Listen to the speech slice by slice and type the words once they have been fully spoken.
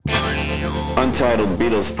Untitled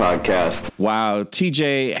Beatles Podcast. Wow,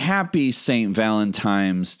 TJ, happy St.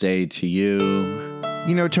 Valentine's Day to you.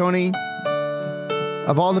 You know, Tony,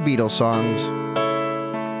 of all the Beatles songs,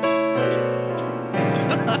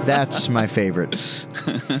 that's my favorite.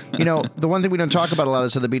 You know, the one thing we don't talk about a lot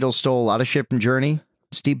is how the Beatles stole a lot of shit from Journey.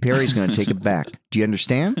 Steve Perry's going to take it back. Do you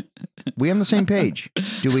understand? We on the same page.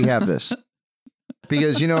 Do we have this?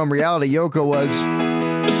 Because, you know, in reality, Yoko was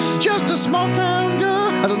just a small town girl.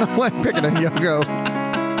 I don't know why I'm picking on Yoko.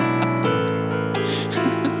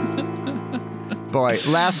 Boy,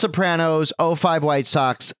 Last Sopranos, 05 White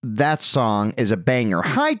Sox, that song is a banger.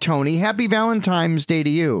 Hi, Tony. Happy Valentine's Day to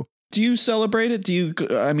you. Do you celebrate it?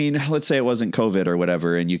 I mean, let's say it wasn't COVID or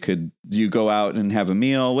whatever, and you go out and have a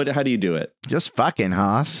meal. How do you do it? Just fucking,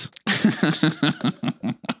 Haas.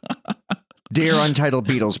 Dear Untitled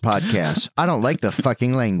Beatles Podcast, I don't like the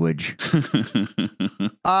fucking language.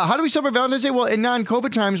 How do we celebrate Valentine's Day? Well, in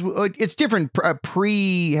non-COVID times, it's different.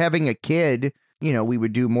 Pre having a kid, you know, we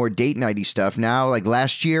would do more date nighty stuff. Now, like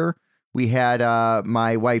last year, we had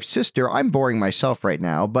my wife's sister. I'm boring myself right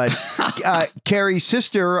now, but Carrie's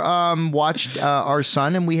sister watched our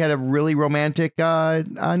son, and we had a really romantic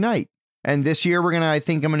night. And this year, I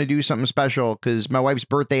think I'm going to do something special because my wife's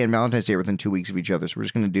birthday and Valentine's Day are within 2 weeks of each other. So we're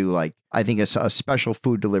just going to do a special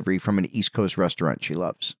food delivery from an East Coast restaurant she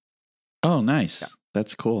loves. Oh, nice. Yeah.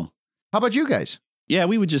 That's cool. How about you guys? Yeah,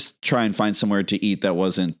 we would just try and find somewhere to eat that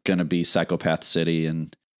wasn't going to be Psychopath City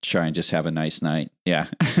and try and just have a nice night. Yeah.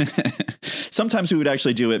 Sometimes we would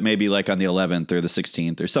actually do it maybe like on the 11th or the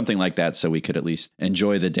 16th or something like that. So we could at least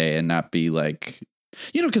enjoy the day and not be like,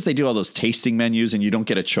 you know, because they do all those tasting menus and you don't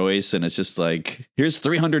get a choice. And it's just like, here's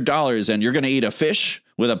 $300 and you're going to eat a fish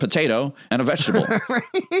with a potato and a vegetable.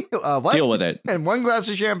 What? Deal with it. And one glass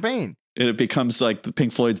of champagne. And it becomes like the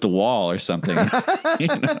Pink Floyd's The Wall or something. You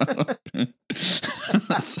know?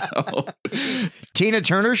 So Tina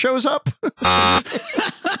Turner shows up.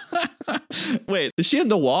 Wait, is she in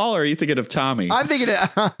The Wall or are you thinking of Tommy? I'm thinking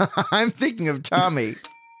of Tommy.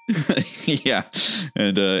 Yeah.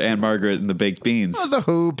 And Anne Margaret and the Baked Beans. Oh, the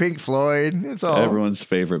Who, Pink Floyd. It's all everyone's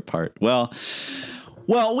favorite part. Well,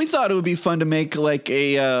 we thought it would be fun to make like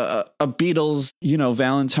a Beatles, you know,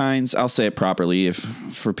 Valentine's. I'll say it properly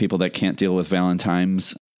for people that can't deal with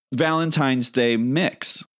Valentine's Day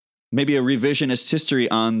mix. Maybe a revisionist history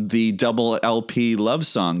on the double LP Love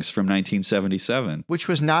Songs from 1977. Which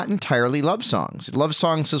was not entirely Love Songs. Love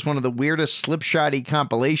Songs is one of the weirdest slipshotty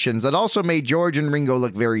compilations that also made George and Ringo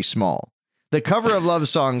look very small. The cover of Love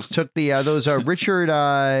Songs took those Richard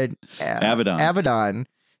Avedon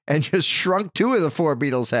and just shrunk two of the four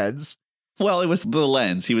Beatles heads. Well, it was the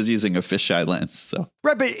lens. He was using a fisheye lens. So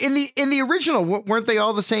right, but in the original, weren't they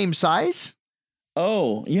all the same size?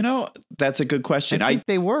 Oh, you know, that's a good question. I think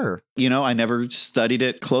they were. You know, I never studied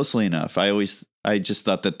it closely enough. I just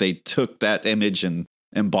thought that they took that image and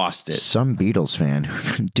embossed it. Some Beatles fan.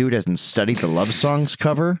 Dude hasn't studied the Love Songs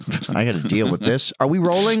cover. I got to deal with this. Are we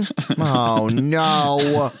rolling? Oh,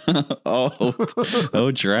 no.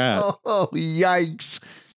 Oh, drat. Oh, yikes.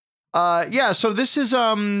 Yeah, so this is,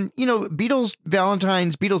 Beatles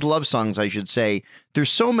Love Songs, I should say. There's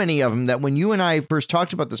so many of them that when you and I first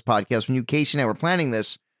talked about this podcast, when you, Casey, and I were planning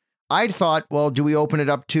this, I'd thought, well, do we open it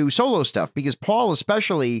up to solo stuff? Because Paul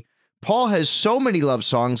has so many love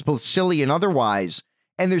songs, both silly and otherwise,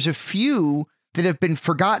 and there's a few that have been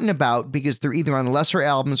forgotten about because they're either on lesser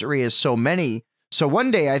albums or he has so many. So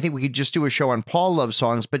one day, I think we could just do a show on Paul love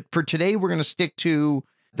songs, but for today, we're going to stick to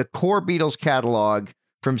the core Beatles catalog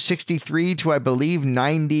from 63 to, I believe,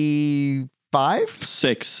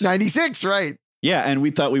 95? 96, right. Yeah, and we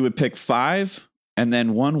thought we would pick 5 and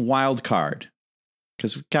then one wild card.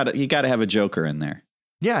 Because you got to have a joker in there.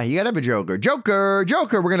 Yeah, you got to have a joker. Joker,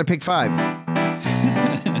 we're going to pick 5.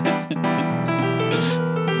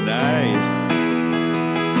 Nice.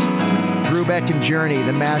 Brubeck and Journey,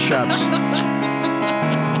 the mashups.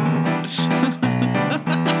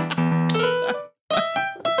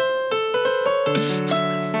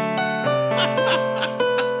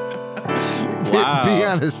 Wow. Be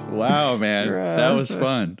honest. Wow, man. That was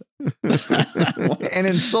fun. And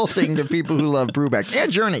insulting to people who love Brubeck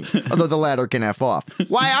and Journey, although the latter can F off.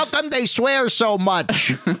 Why, how come they swear so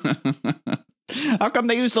much? How come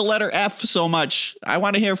they use the letter F so much? I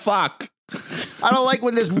want to hear fuck. I don't like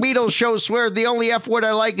when this Beatles show swears. The only F word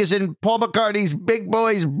I like is in Paul McCartney's Big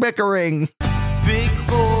Boys Bickering. Big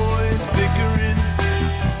boys bickering,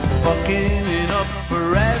 fucking it up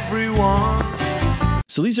for everyone.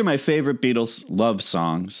 So these are my favorite Beatles love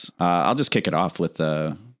songs. I'll just kick it off with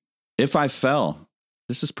If I Fell.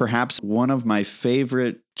 This is perhaps one of my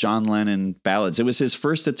favorite John Lennon ballads. It was his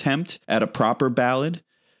first attempt at a proper ballad.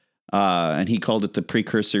 And he called it the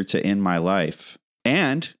precursor to In My Life.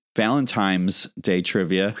 And Valentine's Day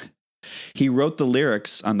trivia, he wrote the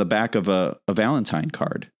lyrics on the back of a Valentine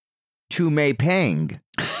card. To May Pang.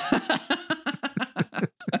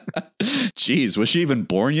 Jeez, was she even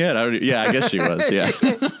born yet? I guess she was. Yeah.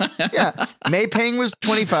 Yeah. May Pang was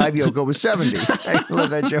 25. Yoko was 70. I let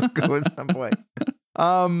that joke go at some point.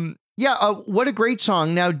 What a great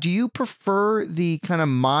song. Now, do you prefer the kind of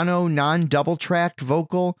mono, non-double tracked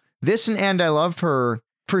vocal? This and I Love Her.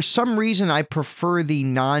 For some reason, I prefer the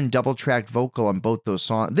non-double tracked vocal on both those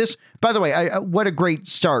songs. This, by the way, what a great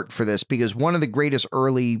start for this, because one of the greatest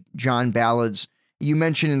early John ballads, you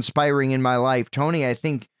mentioned Inspiring in My Life. Tony, I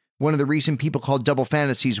think one of the reasons people called Double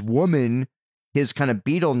Fantasies Woman his kind of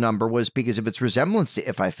Beatle number was because of its resemblance to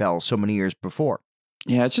If I Fell so many years before.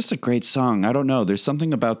 Yeah, it's just a great song. I don't know. There's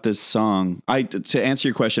something about this song. To answer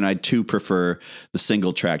your question, I too prefer the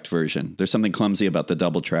single tracked version. There's something clumsy about the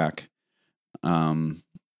double track.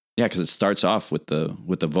 Yeah, because it starts off with the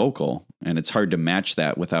vocal, and it's hard to match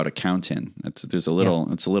that without a count in. It's a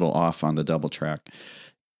little off on the double track.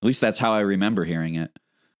 At least that's how I remember hearing it.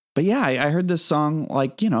 But yeah, I heard this song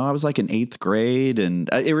I was like in 8th grade, and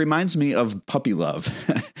it reminds me of Puppy Love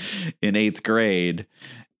in 8th grade.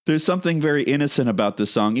 There's something very innocent about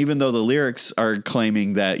this song, even though the lyrics are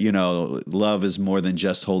claiming that, love is more than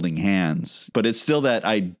just holding hands. But it's still that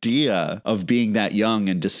idea of being that young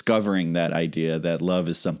and discovering that idea that love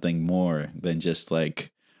is something more than just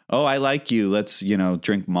like, oh, I like you. Let's,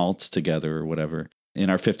 drink malts together or whatever. In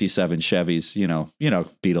our 57 Chevys,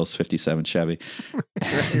 Beatles 57 Chevy.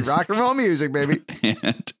 Rock and roll music, baby.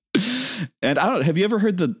 And I don't. Have you ever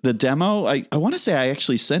heard the demo? I want to say I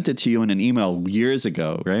actually sent it to you in an email years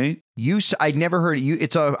ago, right? I'd never heard it.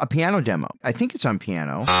 It's a piano demo. I think it's on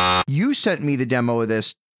piano. You sent me the demo of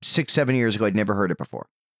this 6-7 years ago. I'd never heard it before.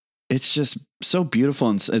 It's just so beautiful,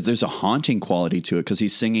 and there's a haunting quality to it because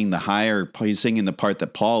he's singing the part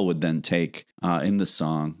that Paul would then take in the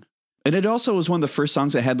song. And it also was one of the first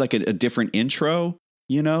songs that had like a different intro,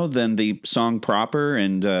 than the song proper.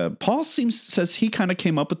 And Paul says he kind of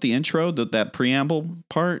came up with the intro, that preamble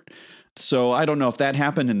part. So I don't know if that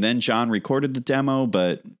happened and then John recorded the demo.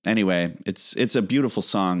 But anyway, it's a beautiful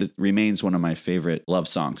song. It remains one of my favorite love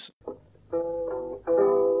songs.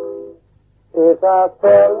 If I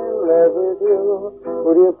fell in love with you,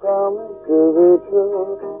 would you promise to be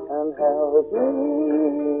true and help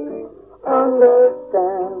me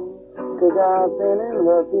understand? 'Cause I've been in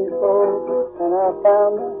love before, and I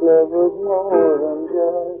found that love was more than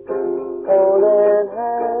just holding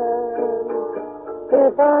hands.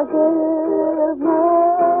 If I give my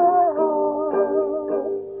heart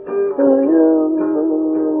to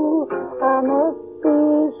you, I must be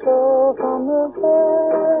sure from the very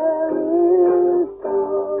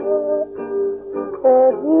start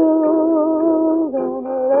that you're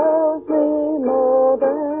gonna love me more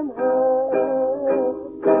than her.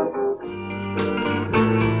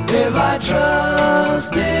 If I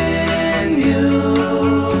trust in you,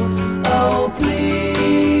 oh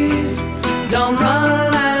please, don't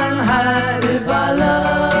run and hide. If I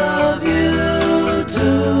love you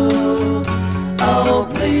too, oh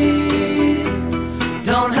please,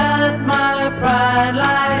 don't hurt my pride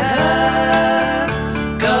like her.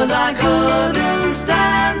 'Cause I couldn't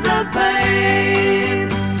stand the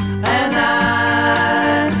pain, and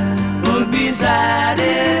I would be sad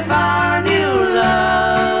if I knew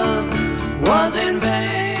love was in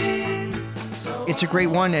vain. It's a great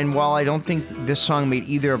one, and while I don't think this song made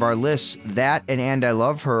either of our lists, that and I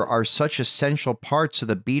Love Her are such essential parts of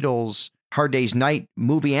the Beatles' Hard Day's Night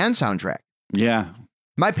movie and soundtrack. Yeah.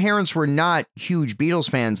 My parents were not huge Beatles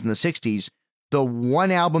fans in the 60s. The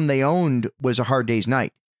one album they owned was A Hard Day's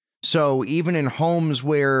Night. So even in homes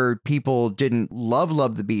where people didn't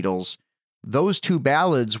love the Beatles, those two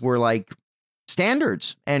ballads were like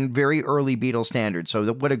standards and very early Beatles standards.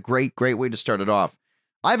 So what a great way to start it off.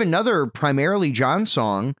 I have another primarily John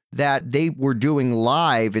song that they were doing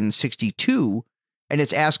live in 62, and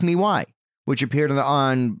it's Ask Me Why, which appeared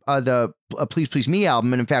on the Please Please Me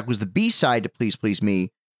album, and in fact was the B-side to Please Please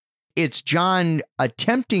Me. It's John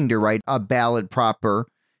attempting to write a ballad proper,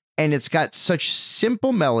 and it's got such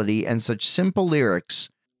simple melody and such simple lyrics.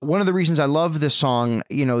 One of the reasons I love this song,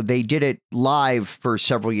 they did it live for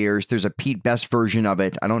several years. There's a Pete Best version of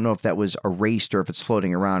it. I don't know if that was erased or if it's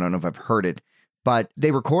floating around. I don't know if I've heard it. But they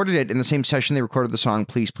recorded it in the same session they recorded the song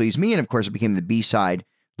Please Please Me. And of course, it became the B-side,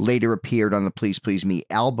 later appeared on the Please Please Me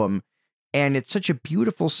album. And it's such a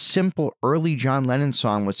beautiful, simple, early John Lennon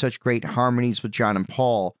song with such great harmonies with John and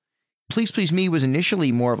Paul. Please Please Me was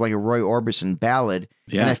initially more of like a Roy Orbison ballad.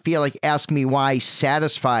 Yeah. And I feel like Ask Me Why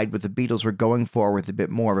satisfied what the Beatles were going for with a bit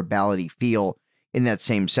more of a ballady feel in that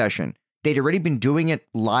same session. They'd already been doing it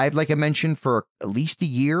live, like I mentioned, for at least a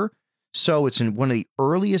year. So it's in one of the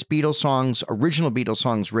earliest Beatles songs, original Beatles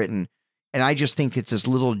songs written. And I just think it's this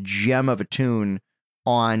little gem of a tune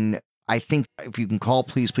on, I think, if you can call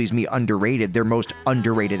Please Please Me underrated, their most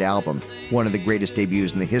underrated album. One of the greatest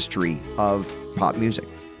debuts in the history of pop music.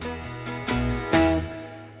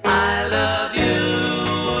 I love you,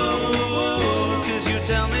 'cause you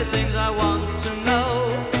tell me things I want to know.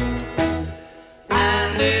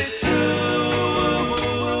 And it's true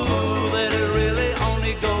that it really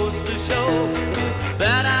only goes to show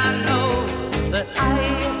that I know that I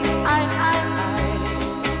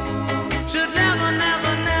should never,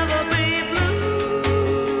 never, never be blue.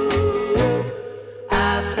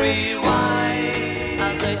 Ask me why,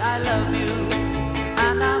 I say I love you,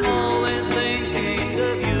 and I'm always thinking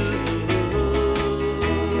of you.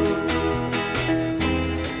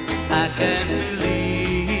 I can't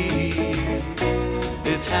believe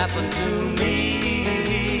it's happened to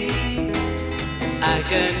me. I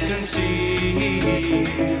can't conceive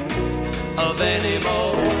of any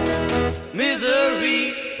more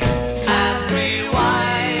misery. Ask me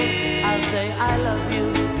why, I say I love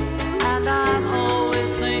you, and I'm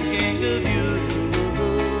always thinking of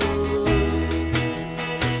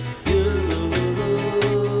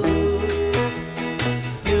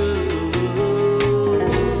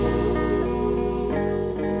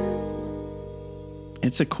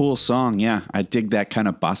It's a cool song. Yeah. I dig that kind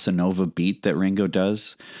of bossa nova beat that Ringo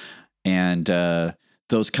does. And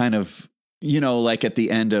those kind of, like at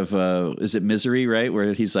the end of, is it Misery, right?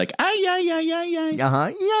 Where he's like, ay, ay, ay, ay, ay.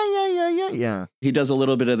 Uh-huh. Yeah. He does a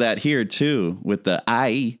little bit of that here too with the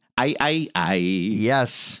I.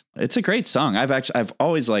 Yes. It's a great song. I've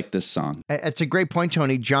always liked this song. It's a great point,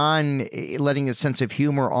 Tony. John letting a sense of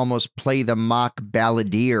humor almost play the mock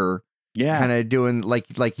balladeer, Yeah. kind of doing like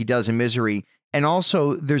he does in Misery. And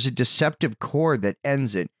also there's a deceptive chord that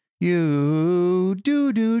ends it. You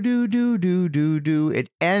do. It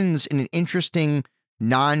ends in an interesting,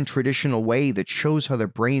 non-traditional way that shows how their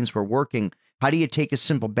brains were working. How do you take a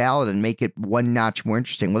simple ballad and make it one notch more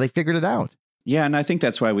interesting? Well, they figured it out. Yeah. And I think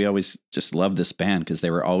that's why we always just love this band, because they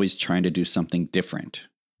were always trying to do something different.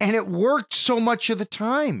 And it worked so much of the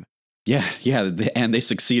time. Yeah. And they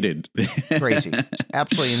succeeded. Crazy. It's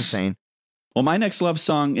absolutely insane. Well, my next love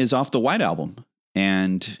song is off the White Album,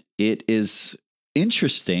 and it is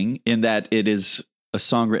interesting in that it is a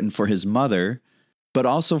song written for his mother, but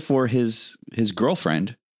also for his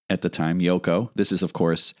girlfriend at the time, Yoko. This is, of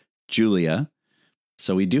course, Julia.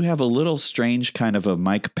 So we do have a little strange kind of a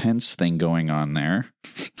Mike Pence thing going on there.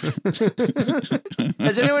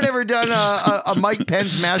 Has anyone ever done a Mike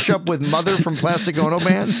Pence mashup with Mother from Plastic Ono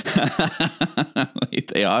Band?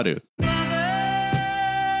 They ought to.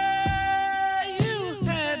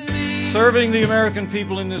 Serving the American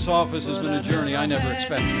people in this office has been a journey I never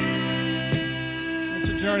expected. It's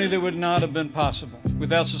a journey that would not have been possible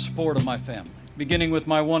without the support of my family, beginning with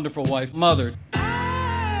my wonderful wife, Mother.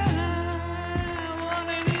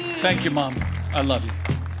 Thank you, Mom. I love you.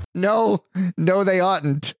 No, they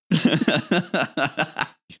oughtn't.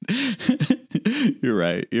 You're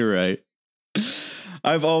right.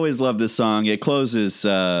 I've always loved this song. It closes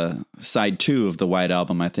side 2 of the White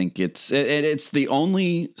Album. I think it's the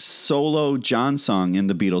only solo John song in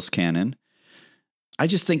the Beatles canon. I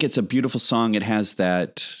just think it's a beautiful song. It has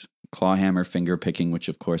that clawhammer finger picking, which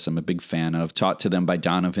of course I'm a big fan of, taught to them by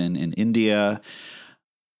Donovan in India.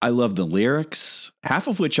 I love the lyrics, half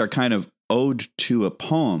of which are kind of ode to a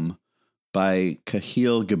poem by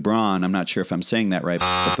Kahlil Gibran. I'm not sure if I'm saying that right,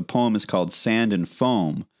 but the poem is called Sand and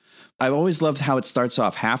Foam. I've always loved how it starts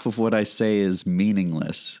off. Half of what I say is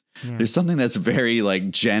meaningless. Yeah. There's something that's very like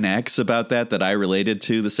Gen X about that I related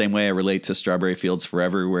to, the same way I relate to Strawberry Fields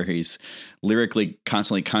Forever, where he's lyrically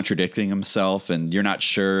constantly contradicting himself and you're not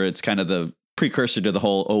sure. It's kind of the precursor to the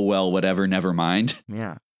whole, oh, well, whatever, never mind.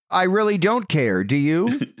 Yeah. I really don't care. Do you?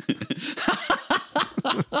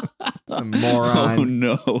 Moron. Oh,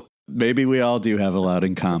 no. Maybe we all do have a lot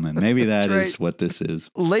in common. Maybe that right. is what this is.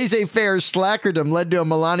 Laissez-faire slackerdom led to a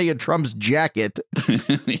Melania Trump's jacket.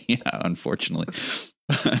 Yeah, unfortunately.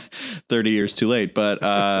 30 years too late. But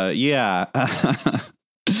yeah,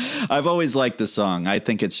 I've always liked this song. I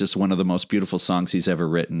think it's just one of the most beautiful songs he's ever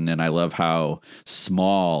written. And I love how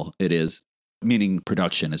small it is, meaning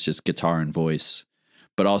production. It's just guitar and voice,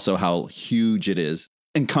 but also how huge it is,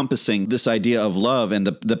 encompassing this idea of love and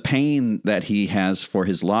the pain that he has for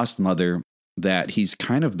his lost mother that he's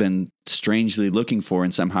kind of been strangely looking for,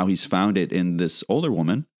 and somehow he's found it in this older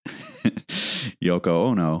woman Yoko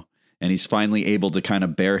Ono. And he's finally able to kind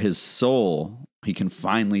of bare his soul. He can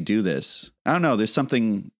finally do this. I don't know. There's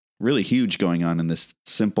something really huge going on in this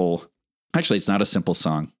simple. Actually, it's not a simple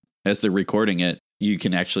song. As they're recording it, you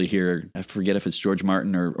can actually hear, I forget if it's George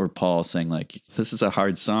Martin or Paul saying like, this is a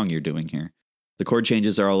hard song you're doing here. The chord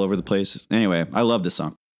changes are all over the place. Anyway, I love this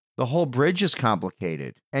song. The whole bridge is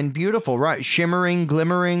complicated and beautiful, right? Shimmering,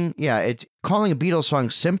 glimmering. Yeah, it's calling a Beatles song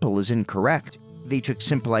simple is incorrect. They took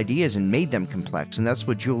simple ideas and made them complex, and that's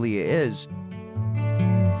what Julia is.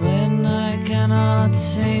 When I cannot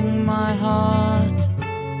sing my heart,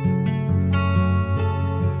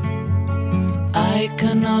 I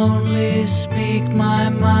can only speak my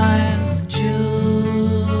mind. Julia,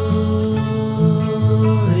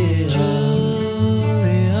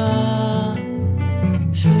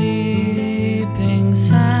 sleeping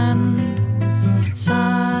sand,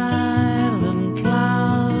 silent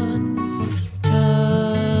cloud,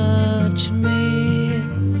 touch me,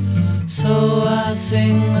 so I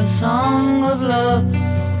sing a song of love,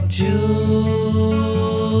 Julia.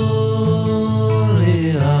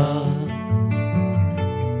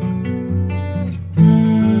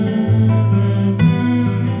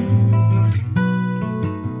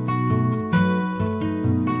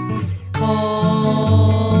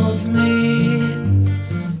 Calls me,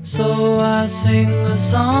 so I sing a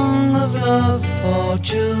song of love for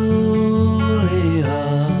Julia,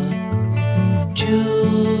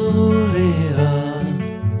 Julia,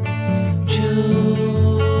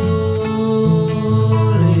 Julia.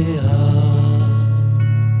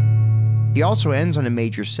 He also ends on a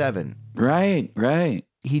major 7. Right.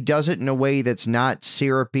 He does it in a way that's not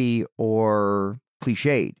syrupy or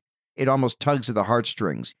cliched. It almost tugs at the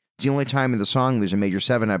heartstrings. It's the only time in the song there's a major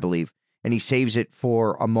 7, I believe. And he saves it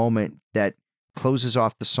for a moment that closes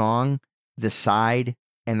off the song, the side,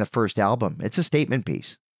 and the first album. It's a statement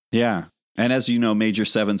piece. Yeah. And as you know, major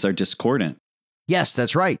 7s are discordant. Yes,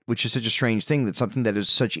 that's right, which is such a strange thing that something that is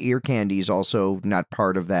such ear candy is also not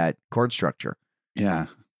part of that chord structure. Yeah.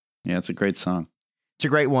 Yeah, it's a great song. It's a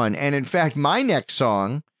great one. And in fact, my next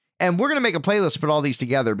song, and we're going to make a playlist, put all these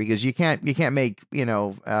together because you can't make,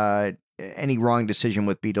 any wrong decision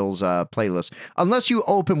with Beatles playlists unless you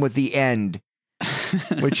open with the end,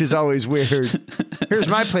 which is always weird. Here's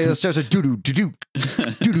my playlist. There's a doo-doo.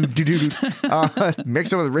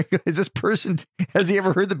 Mix it with Ringo. Is this person, has he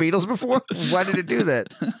ever heard the Beatles before? Why did it do that?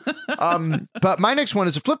 But my next one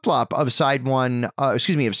is a flip-flop of side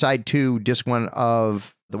 2, disc 1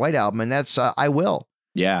 of the White Album, and that's I Will.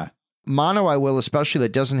 Yeah. Mono I Will, especially,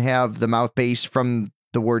 that doesn't have the mouth bass from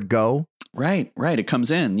the word go. Right. It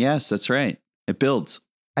comes in. Yes, that's right. It builds.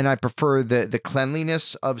 And I prefer the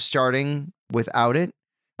cleanliness of starting without it.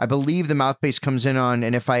 I believe the mouth bass comes in on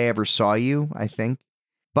And If I Ever Saw You, I think.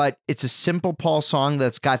 But it's a simple Paul song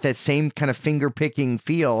that's got that same kind of finger-picking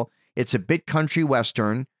feel. It's a bit country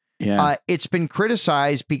western. Yeah. It's been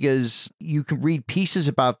criticized because you can read pieces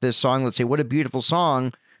about this song that say, what a beautiful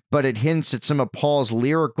song, but it hints at some of Paul's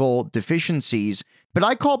lyrical deficiencies. But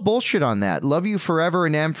I call bullshit on that. Love you forever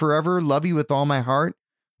and am forever. Love you with all my heart.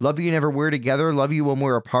 Love you never we're together. Love you when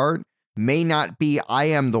we're apart. May not be I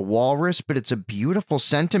am the walrus, but it's a beautiful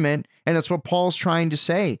sentiment. And it's what Paul's trying to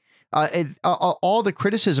say. All the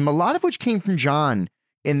criticism, a lot of which came from John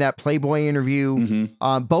in that Playboy interview,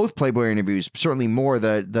 both Playboy interviews, certainly more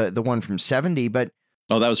the one from 70, but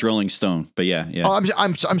oh, that was Rolling Stone, but yeah. Oh,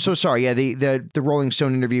 I'm so sorry. Yeah, the Rolling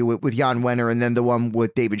Stone interview with Jan Wenner, and then the one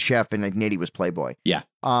with David Sheff, and Nitty was Playboy. Yeah.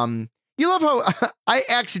 You love how I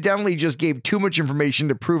accidentally just gave too much information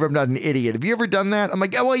to prove I'm not an idiot. Have you ever done that? I'm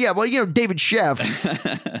like, oh, well, yeah, David Sheff.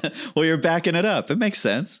 Well, you're backing it up. It makes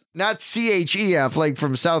sense. Not CHEF, like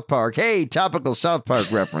from South Park. Hey, topical South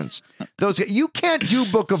Park reference. You can't do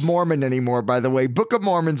Book of Mormon anymore, by the way. Book of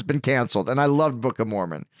Mormon's been canceled, and I loved Book of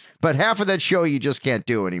Mormon. But half of that show you just can't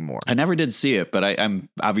do anymore. I never did see it, but I'm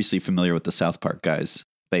obviously familiar with the South Park guys.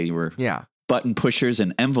 They were button pushers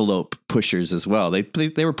and envelope pushers as well. They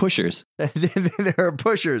were pushers. They were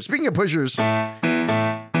pushers. Speaking of pushers, Salt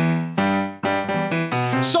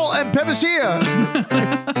and Pepsia.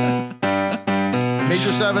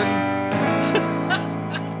 Major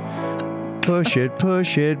 7. Push it,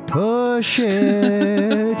 push it, push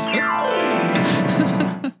it.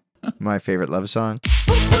 My favorite love song.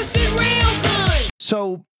 Push it real good.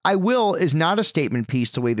 So I Will is not a statement piece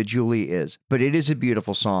the way that Julie is, but it is a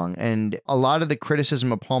beautiful song. And a lot of the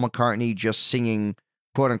criticism of Paul McCartney just singing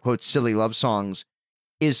quote unquote silly love songs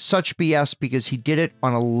is such BS because he did it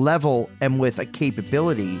on a level and with a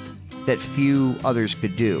capability that few others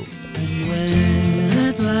could do. And when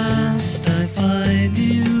at last I find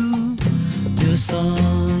you, your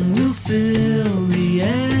song will fill the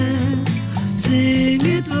air.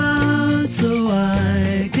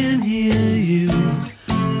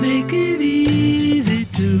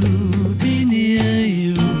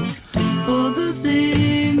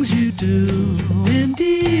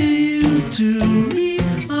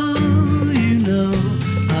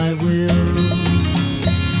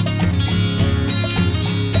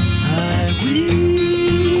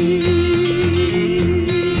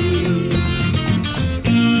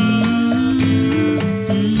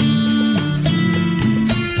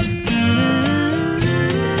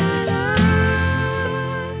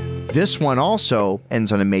 This one also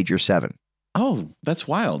ends on a major 7. Oh, that's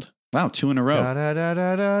wild. Wow, 2 in a row. Da, da, da,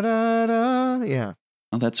 da, da, da, da. Yeah.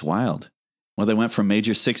 Oh, that's wild. Well, they went from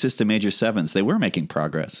major 6s to major 7s. They were making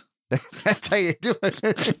progress. That's how you do it.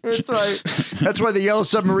 That's why the Yellow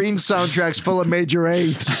Submarine soundtrack's full of major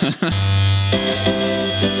 8s.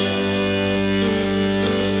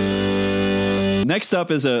 Next up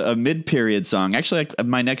is a mid-period song. Actually,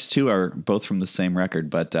 my next 2 are both from the same record,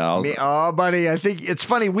 but oh, buddy, I think it's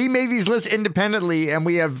funny. We made these lists independently, and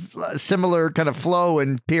we have similar kind of flow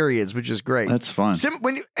and periods, which is great. That's fun.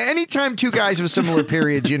 Anytime 2 guys with similar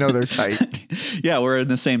periods, you know they're tight. Yeah, we're in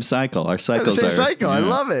the same cycle. Our cycles the are same cycle. Yeah. I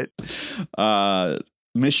love it.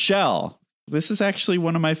 Michelle. This is actually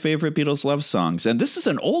one of my favorite Beatles love songs, and this is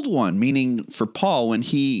an old one. Meaning for Paul, when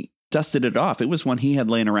he dusted it off, it was one he had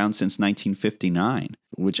laying around since 1959,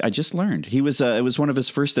 which I just learned. It was one of his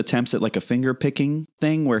first attempts at like a finger picking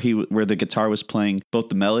thing where the guitar was playing both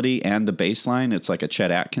the melody and the bass line. It's like a Chet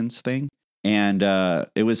Atkins thing. And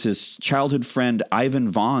it was his childhood friend Ivan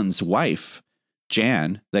Vaughan's wife,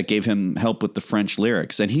 Jan, that gave him help with the French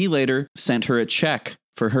lyrics. And he later sent her a check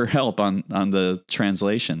for her help on the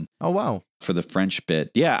translation. Oh, wow. For the French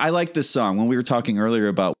bit. Yeah, I like this song. When we were talking earlier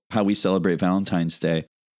about how we celebrate Valentine's Day,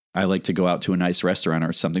 I like to go out to a nice restaurant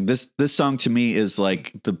or something. This song to me is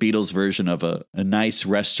like the Beatles version of a nice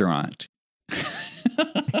restaurant.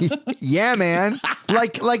 Yeah, man.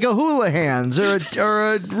 Like a Houlihan's or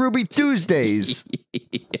a Ruby Tuesdays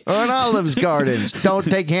or an Olive's Gardens. Don't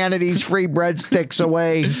take Hannity's free breadsticks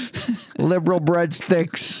away. Liberal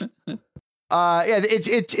breadsticks. Yeah,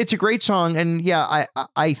 it's a great song, and yeah,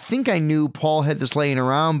 I think I knew Paul had this laying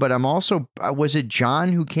around, but I'm also was it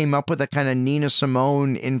John who came up with a kind of Nina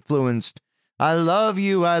Simone influenced "I love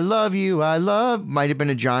you, I love you, I love" might have been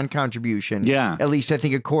a John contribution. Yeah, at least I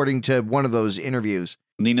think according to one of those interviews.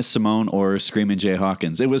 Nina Simone or Screamin' Jay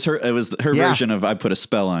Hawkins. It was her version of "I Put a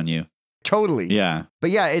Spell on You." Totally. Yeah.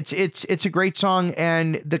 But yeah, it's a great song,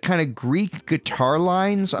 and the kind of Greek guitar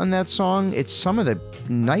lines on that song, it's some of the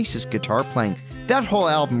nicest guitar playing. That whole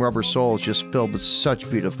album, Rubber Soul, is just filled with such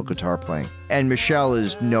beautiful guitar playing. And Michelle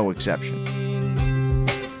is no exception.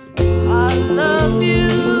 I love you.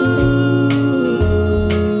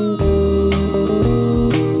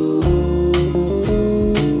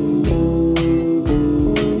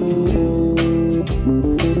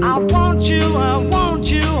 I want you, I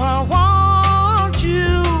want you, I want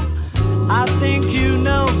you. I think you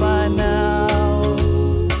know by now.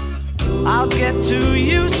 I'll get to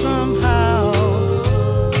you somehow.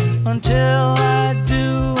 Until I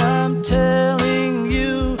do, I'm telling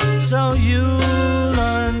you so you'll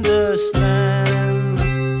understand.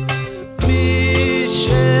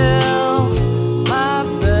 Michelle, ma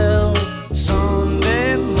belle, son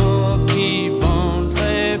des mots qui vont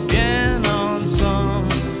très bien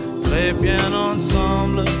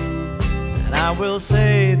ensemble. And I will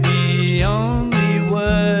say the only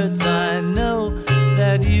words I know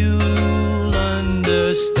that you'll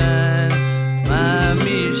understand, my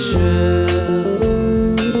Michelle.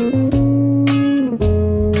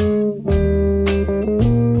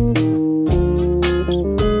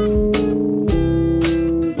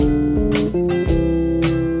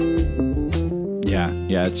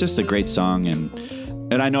 Yeah, it's just a great song, and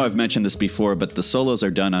I know I've mentioned this before, but the solos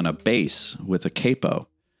are done on a bass with a capo.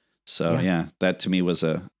 So yeah that to me was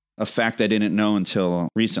a fact I didn't know until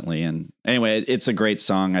recently. And anyway, it's a great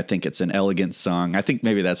song. I think it's an elegant song. I think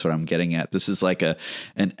maybe that's what I'm getting at. This is like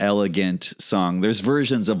an elegant song. There's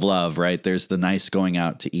versions of love, right? There's the nice going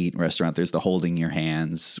out to eat restaurant. There's the holding your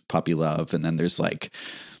hands, puppy love. And then there's like,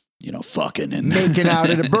 fucking and making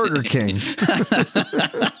out at a Burger King.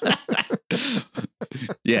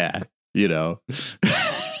 Yeah,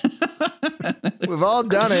 We've all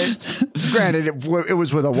done it. Granted, it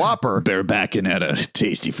was with a Whopper. Barebacking at a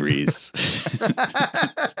Tasty Freeze.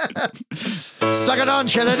 Suck it on,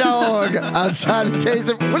 chili dog. Outside of taste.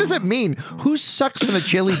 What does it mean? Who sucks on a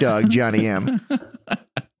chili dog, Johnny M?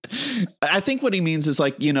 I think what he means is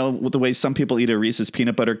like, with the way some people eat a Reese's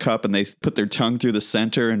peanut butter cup and they put their tongue through the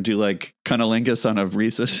center and do like cunnilingus on a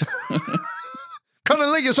Reese's.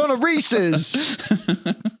 Cunnilingus on a Reese's.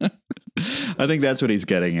 I think that's what he's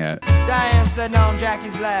getting at. Diane sitting on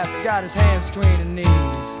Jackie's lap, got his hands between her knees.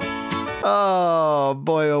 Oh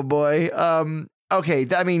boy, oh boy. Okay,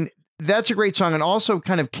 I mean, that's a great song, and also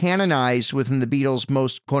kind of canonized within the Beatles'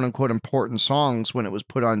 most quote unquote important songs when it was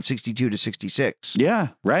put on 62 to 66. Yeah,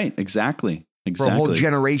 right. Exactly. For a whole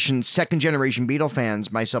generation, second generation Beatle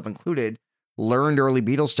fans, myself included, learned early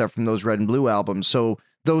Beatles stuff from those Red and Blue albums. So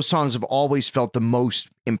those songs have always felt the most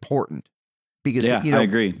important. Because, I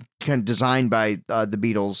agree. Kind of designed by the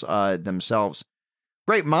Beatles themselves.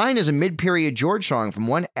 Right. Mine is a mid-period George song from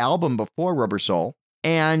one album before Rubber Soul.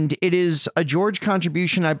 And it is a George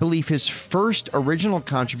contribution, I believe his first original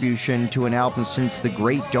contribution to an album since the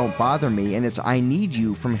great Don't Bother Me. And it's I Need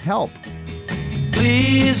You from Help.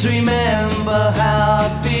 Please remember how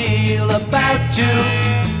I feel about you.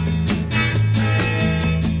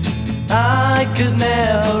 I could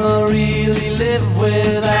never really live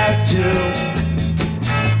without you.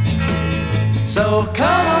 So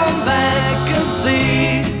come on back and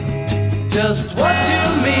see just what you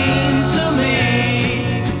mean to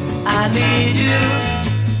me. I need you.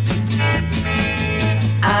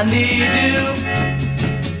 I need you.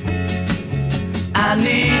 I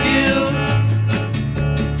need you.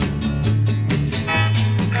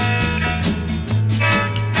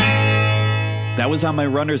 That was on my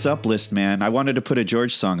runners up list, man. I wanted to put a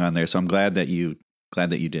George song on there, so I'm glad that you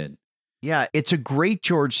did. Yeah, it's a great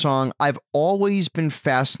George song. I've always been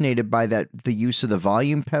fascinated by the use of the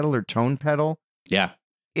volume pedal or tone pedal. Yeah.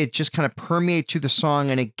 It just kind of permeates through the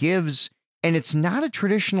song, and it's not a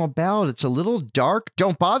traditional ballad. It's a little dark.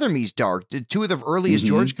 Don't Bother Me's dark. Two of the earliest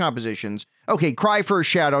George compositions. Okay, Cry for a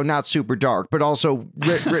Shadow, not super dark, but also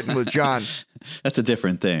written with John. That's a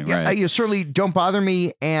different thing, Yeah, right? you certainly Don't Bother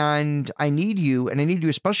Me and I Need You, and I Need You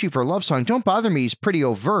especially for a love song. Don't Bother Me is pretty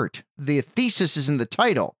overt. The thesis is in the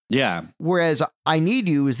title. Yeah. Whereas I Need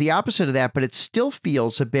You is the opposite of that, but it still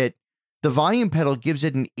feels a bit, the volume pedal gives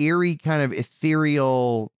it an eerie kind of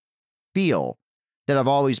ethereal feel that I've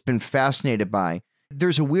always been fascinated by.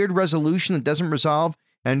 There's a weird resolution that doesn't resolve,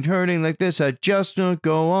 and turning like this, I just don't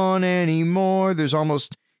go on anymore.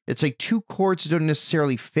 It's like two chords that don't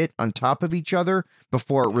necessarily fit on top of each other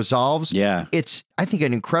before it resolves. Yeah. It's, I think,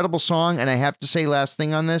 an incredible song. And I have to say, last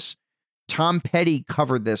thing on this, Tom Petty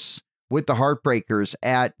covered this with the Heartbreakers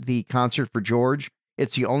at the concert for George.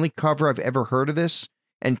 It's the only cover I've ever heard of this.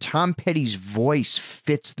 And Tom Petty's voice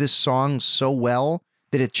fits this song so well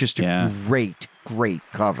that it's just a great, great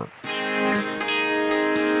cover.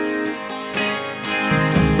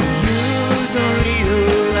 You don't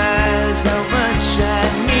realize how much I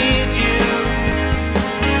need you.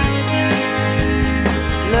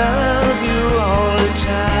 Love you all the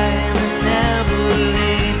time and never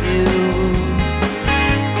leave you.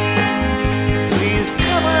 Please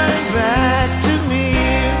come on back to me.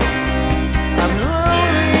 I'm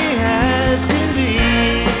lonely as can be.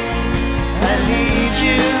 I need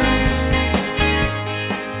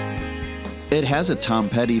you. It has a Tom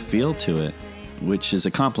Petty feel to it, which is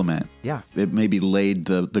a compliment. Yeah. It maybe laid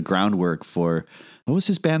the groundwork for, what was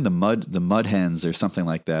his band? The Mud Hens or something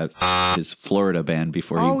like that. His Florida band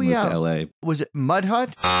before he moved to LA. Was it Mud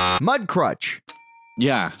Hut? Mud Crutch.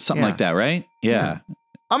 Yeah, something like that, right? Yeah.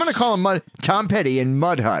 I'm going to call him Tom Petty and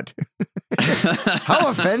Mud Hut. How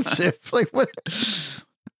offensive. Like what?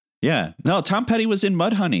 Yeah. No, Tom Petty was in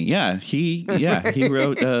Mudhoney. Yeah. He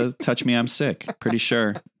wrote Touch Me, I'm Sick. Pretty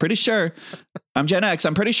sure. I'm Gen X.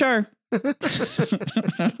 I'm pretty sure.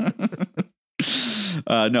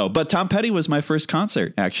 No, but Tom Petty was my first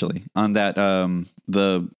concert actually on that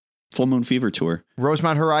the Full Moon Fever tour.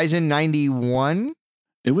 Rosemont Horizon 91.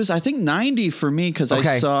 It was, I think, 90 for me because I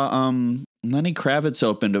saw Lenny Kravitz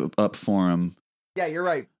opened up for him. Yeah, you're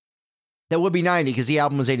right. That would be 90 because the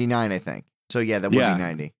album was 89, I think. So yeah, that would be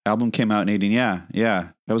 90. Album came out in 80. Yeah.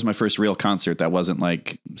 That was my first real concert. That wasn't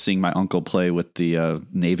like seeing my uncle play with the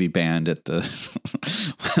Navy band at the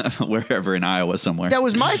wherever in Iowa somewhere. That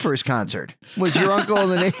was my first concert. Was your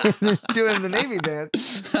uncle in doing the Navy band?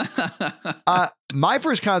 My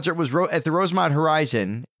first concert was at the Rosemont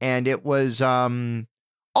Horizon, and it was.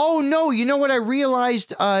 Oh no! You know what I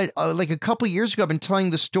realized? Like a couple years ago, I've been telling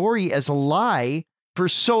the story as a lie for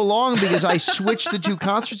so long because I switched the two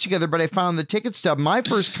concerts together, but I found the ticket stub. My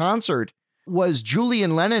first concert was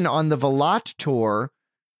Julian Lennon on the Velat tour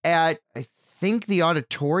at, I think, the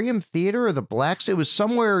Auditorium Theater or the Blacks. It was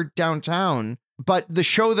somewhere downtown. But the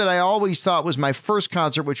show that I always thought was my first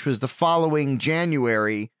concert, which was the following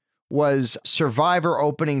January, was Survivor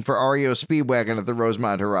opening for REO Speedwagon at the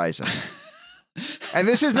Rosemont Horizon. And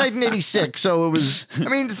this is 1986, so it was, I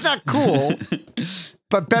mean, it's not cool,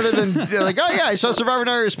 but better than like, oh yeah, I saw Survivor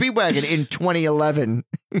REO Speedwagon in 2011,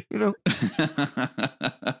 you know?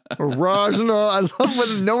 Or Rajna, I love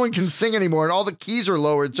when no one can sing anymore and all the keys are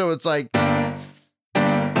lowered, so it's like,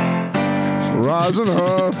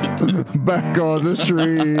 Rajna, back on the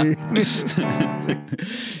street.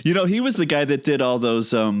 You know, he was the guy that did all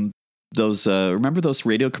those remember those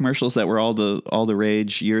radio commercials that were all the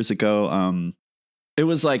rage years ago? It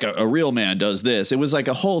was like a real man does this. It was like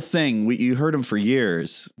a whole thing. You heard him for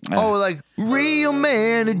years. Oh, like real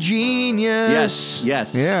man, a genius.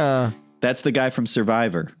 Yes. Yeah. That's the guy from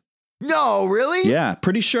Survivor. No, really? Yeah,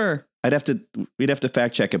 pretty sure. We'd have to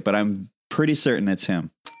fact check it, but I'm pretty certain it's him.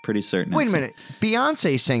 Pretty certain. Wait a minute.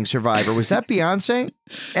 Beyonce sang Survivor. Was that Beyonce?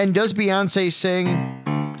 And does Beyonce sing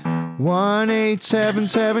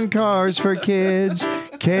 1877 cars for kids?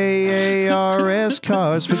 KARS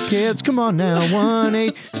cars for kids. Come on now.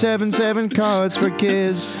 1877 cards for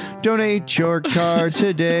kids. Donate your card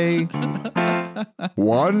today.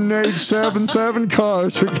 1877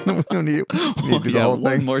 cars for kids. We need to do the whole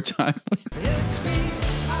one thing. more time.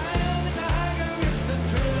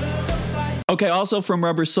 Okay, also from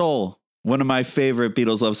Rubber Soul, one of my favorite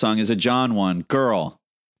Beatles love song is a John one, Girl.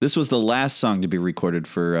 This was the last song to be recorded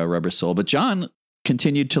for Rubber Soul, but John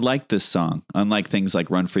continued to like this song, unlike things like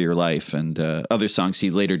Run for Your Life and other songs he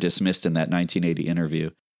later dismissed in that 1980 interview.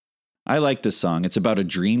 I like this song. It's about a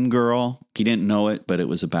dream girl. He didn't know it, but it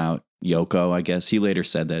was about Yoko, I guess. He later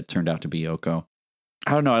said that it turned out to be Yoko.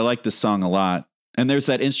 I don't know. I like this song a lot. And there's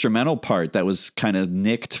that instrumental part that was kind of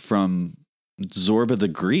nicked from Zorba the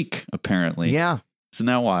Greek, apparently. Yeah. Isn't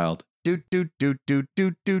that wild? Do do do do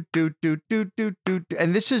do do do do do do do.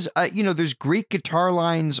 And this is, there's Greek guitar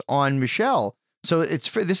lines on Michelle, so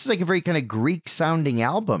this is like a very kind of Greek sounding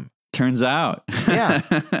album. Turns out, Yeah.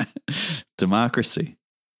 Democracy.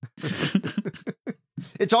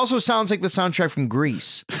 It also sounds like the soundtrack from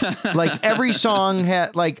Grease. Like every song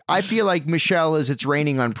had, like, I feel like Michelle is It's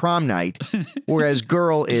Raining on Prom Night, whereas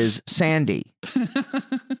Girl is Sandy.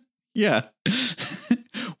 Yeah.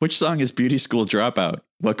 Which song is Beauty School Dropout?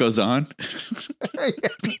 What goes on?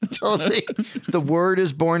 Totally. The Word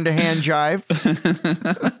is Born to Hand Jive.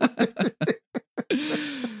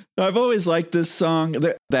 I've always liked this song.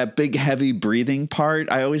 That big, heavy breathing part,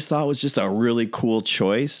 I always thought was just a really cool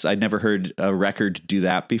choice. I'd never heard a record do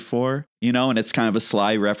that before, and it's kind of a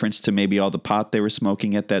sly reference to maybe all the pot they were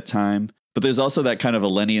smoking at that time. But there's also that kind of a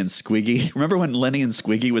Lenny and Squiggy. Remember when Lenny and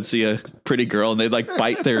Squiggy would see a pretty girl and they'd like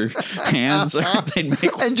bite their hands? Or they'd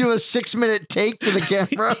make and do a 6-minute take to the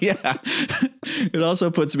camera. Yeah. It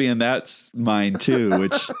also puts me in that mind too,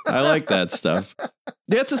 which I like that stuff.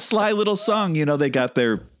 Yeah, it's a sly little song. They got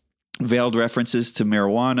their veiled references to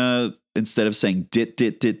marijuana. Instead of saying dit,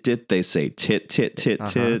 dit, dit, dit, they say tit, tit, tit,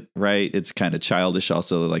 tit, right? It's kind of childish,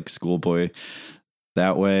 also like schoolboy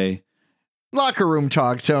that way. Locker room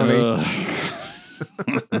talk, Tony. Yeah.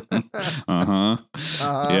 No,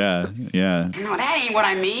 that ain't what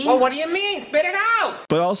I mean. Well, what do you mean? Spit it out.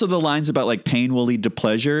 But also the lines about like pain will lead to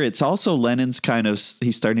pleasure. It's also Lennon's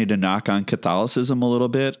he's starting to knock on Catholicism a little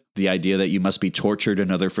bit. The idea that you must be tortured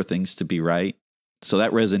in order for things to be right. So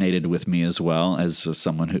that resonated with me as well as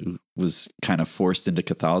someone who was kind of forced into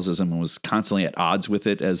Catholicism and was constantly at odds with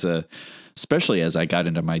it especially as I got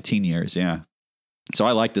into my teen years. Yeah. So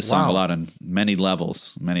I like this song a lot on many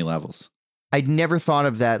levels. I'd never thought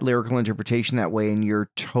of that lyrical interpretation that way, and you're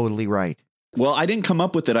totally right. Well, I didn't come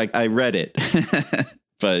up with it. I read it.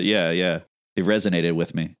 But yeah. It resonated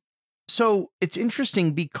with me. So it's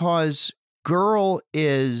interesting because Girl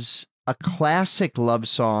is a classic love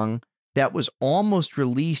song that was almost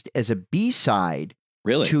released as a B-side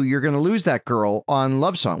Really? to You're Gonna Lose That Girl on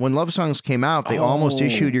Love Song. When Love Songs came out, they almost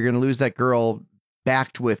issued You're Gonna Lose That Girl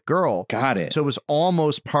backed with Girl. Got it. So it was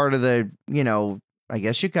almost part of the, I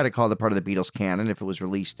guess you got to call it part of the Beatles canon if it was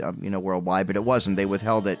released, worldwide, but it wasn't. They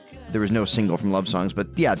withheld it. There was no single from Love Songs, but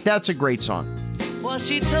yeah, that's a great song. Was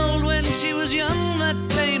she told when she was young that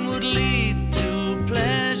pain would lead to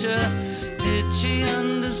pleasure? Did she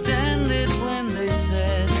understand it when they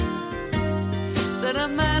said that a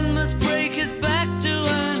man must break his back to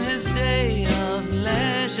earn his day of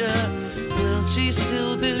leisure? Will she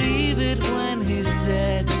still believe it when he's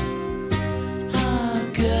dead? Ah,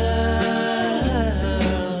 girl.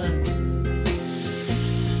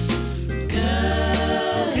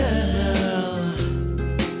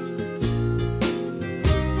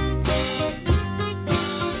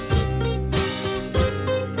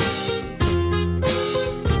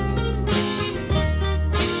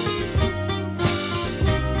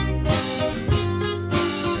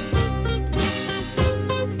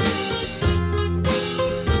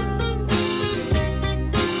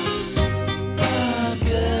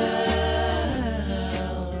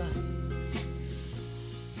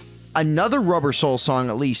 Another Rubber Soul song,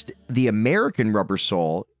 at least the American Rubber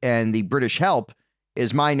Soul and the British Help,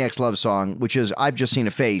 is My Next Love Song, which is I've Just Seen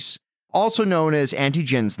a Face, also known as Auntie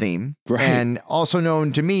Jen's theme, right. And also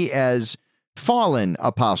known to me as Fallen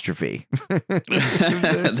apostrophe.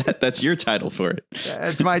 That's your title for it.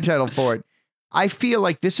 That's my title for it. I feel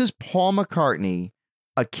like this is Paul McCartney,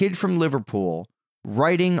 a kid from Liverpool,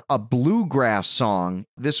 writing a bluegrass song.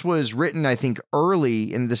 This was written, I think,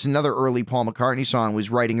 early, and this is another early Paul McCartney song,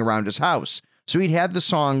 was writing around his house. So he'd had the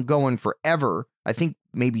song going forever. I think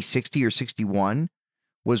maybe 60 or 61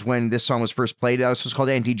 was when this song was first played. That was called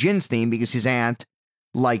Auntie Gin's theme because his aunt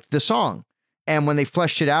liked the song. And when they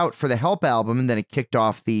fleshed it out for the Help album, and then it kicked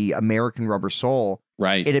off the American Rubber Soul,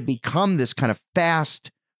 Right. it had become this kind of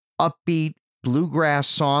fast, upbeat bluegrass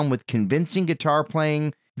song with convincing guitar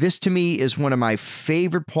playing. This to me is one of my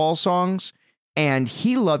favorite Paul songs, and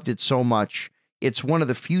he loved it so much. It's one of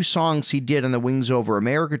the few songs he did on the Wings Over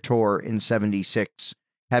America tour in 76,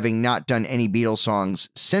 having not done any Beatles songs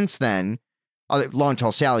since then. Long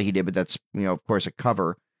Tall Sally he did, but that's, of course, a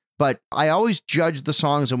cover. But I always judge the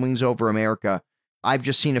songs on Wings Over America. I've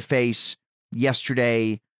Just Seen a Face,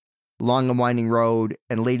 Yesterday, Long and Winding Road,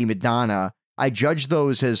 and Lady Madonna. I judge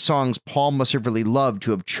those as songs Paul must have really loved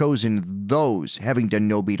to have chosen those, having done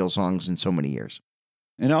no Beatles songs in so many years.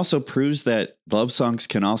 It also proves that love songs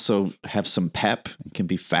can also have some pep, can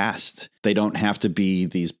be fast. They don't have to be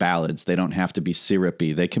these ballads. They don't have to be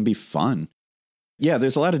syrupy. They can be fun. Yeah,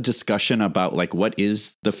 there's a lot of discussion about like what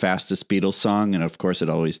is the fastest Beatles song. And of course, it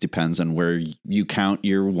always depends on where you count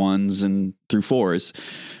your ones and through fours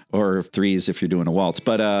or threes if you're doing a waltz.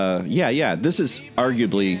 But yeah, this is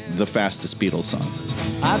arguably the fastest Beatles song.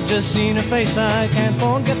 I've just seen her face, I can't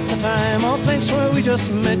forget the time or place where we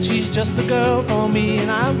just met. She's just the girl for me,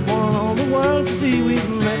 and I want all the world to see we've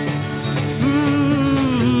met.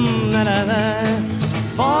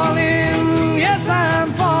 Falling, yes,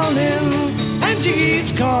 I'm falling. She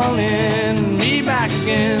keeps calling me back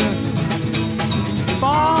again.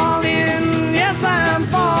 Falling, yes, I'm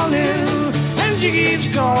falling. And she keeps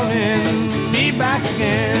calling me back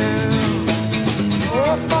again.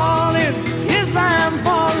 Oh, falling, yes, I'm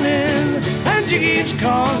falling. And she keeps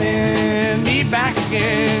calling me back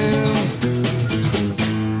again.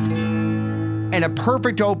 And a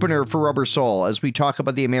perfect opener for Rubber Soul. As we talk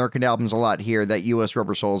about the American albums a lot here, that U.S.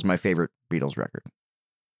 Rubber Soul is my favorite Beatles record.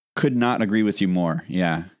 Could not agree with you more.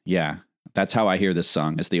 Yeah. That's how I hear this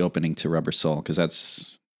song, as the opening to Rubber Soul, because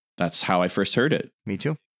that's how I first heard it. Me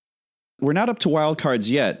too. We're not up to wild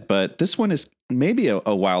cards yet, but this one is maybe a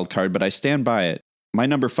wild card, but I stand by it. My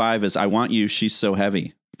number 5 is I Want You, She's So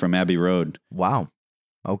Heavy from Abbey Road. Wow.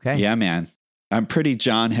 Okay. Yeah, man. I'm pretty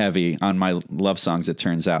John heavy on my love songs, it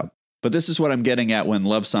turns out. But this is what I'm getting at when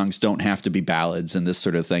love songs don't have to be ballads and this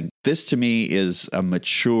sort of thing. This to me is a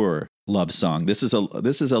mature love song. This is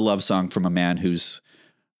a love song from a man who's,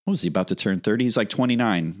 what was he, about to turn 30? He's like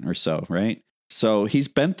 29 or so, right? So he's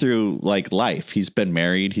been through like life. He's been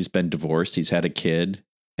married, he's been divorced, he's had a kid,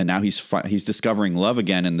 and now he's discovering love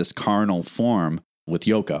again in this carnal form with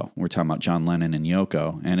Yoko. We're talking about John Lennon and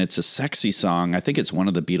Yoko, and it's a sexy song. I think it's one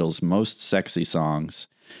of the Beatles' most sexy songs,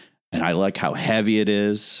 and I like how heavy it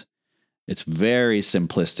is. It's very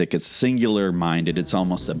simplistic. It's singular minded. It's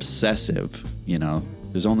almost obsessive.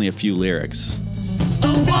 There's only a few lyrics.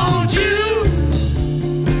 I want you.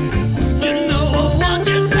 You know I want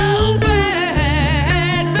you so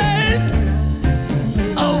bad, babe.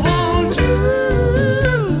 I want you.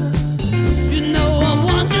 You know I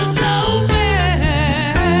want you so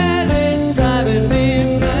bad. It's driving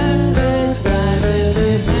me mad. It's driving me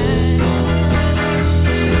mad.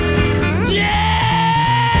 Yeah.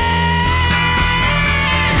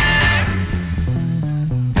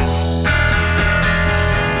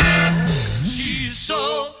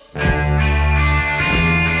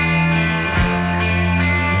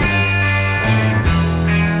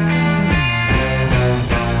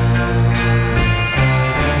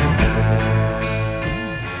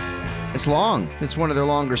 It's long. It's one of their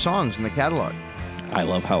longer songs in the catalog. I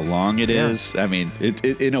love how long it is. I mean, it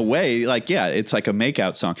in a way, like, yeah, it's like a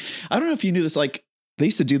makeout song. I don't know if you knew this, like, they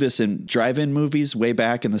used to do this in drive-in movies way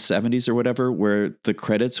back in the 70s or whatever, where the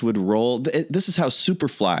credits would roll. This is how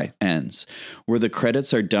Superfly ends, where the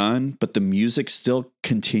credits are done, but the music still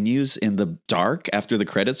continues in the dark after the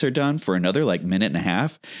credits are done for another like minute and a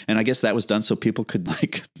half. And I guess that was done so people could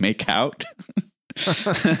like make out.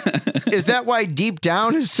 Is that why Deep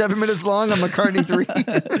Down is 7 minutes long on McCartney 3?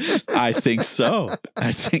 I think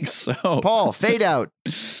so. Paul, fade out.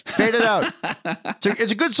 Fade it out.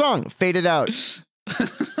 It's a good song. Fade it out.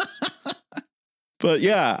 But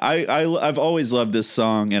yeah, I've always loved this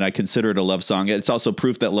song, and I consider it a love song. It's also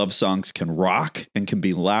proof that love songs can rock and can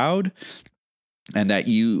be loud, and that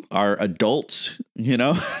you are adults,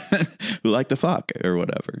 who like to fuck or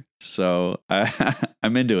whatever. So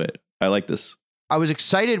I'm into it. I like this. I was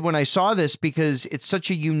excited when I saw this because it's such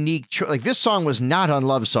a unique choice. Like, this song was not on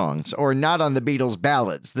Love Songs or not on the Beatles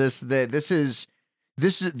ballads. This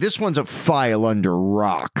one's a file under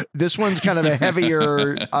rock. This one's kind of a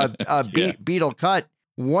heavier Beatle cut.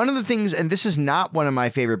 One of the things, and this is not one of my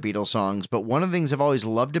favorite Beatles songs, but one of the things I've always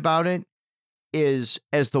loved about it is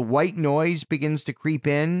as the white noise begins to creep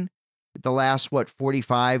in, the last,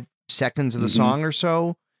 45 seconds of the song or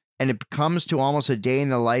so, and it comes to almost a day in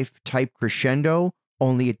the life type crescendo,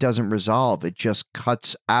 only it doesn't resolve. It just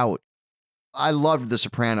cuts out. I loved The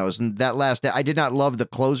Sopranos, and that last, I did not love the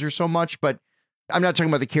closer so much, but I'm not talking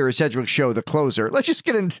about the Kira Sedgwick show, the closer. Let's just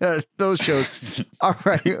get into those shows. All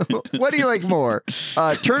right. What do you like more?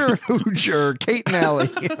 Turner and Hooch or Kate and Allie?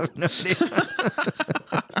 No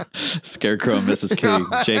Scarecrow and Mrs. King,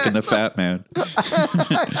 Jake and the Fat Man.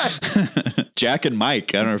 Jack and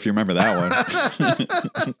Mike. I don't know if you remember that one.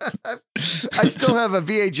 I still have a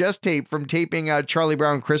VHS tape from taping Charlie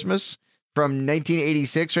Brown Christmas from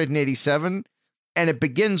 1986 or 1987. And it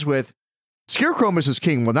begins with, Scarecrow and Mrs.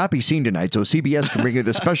 King will not be seen tonight, so CBS can bring you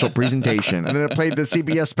the special presentation. And then I played the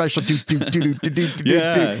CBS special.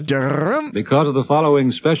 Because of the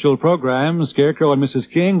following special program, Scarecrow and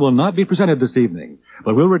Mrs. King will not be presented this evening,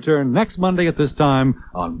 but will return next Monday at this time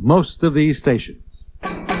on most of these stations.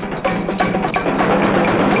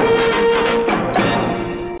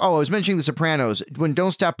 Oh, I was mentioning The Sopranos. When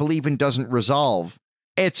Don't Stop Believin' doesn't resolve,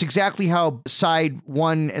 it's exactly how side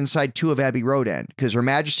 1 and side 2 of Abbey Road end, because Her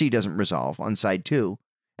Majesty doesn't resolve on side 2.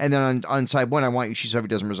 And then on side 1, I Want You, She Said It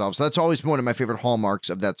doesn't resolve. So that's always been one of my favorite hallmarks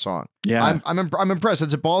of that song. Yeah. I'm impressed.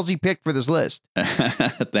 It's a ballsy pick for this list.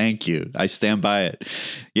 Thank you. I stand by it.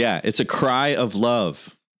 Yeah, it's a cry of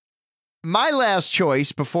love. My last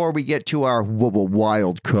choice before we get to our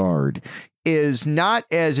wild card is not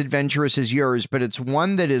as adventurous as yours, but it's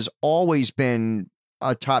one that has always been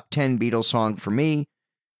a top 10 Beatles song for me.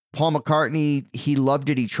 Paul McCartney, he loved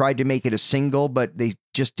it. He tried to make it a single, but they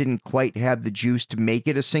just didn't quite have the juice to make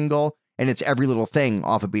it a single. And it's Every Little Thing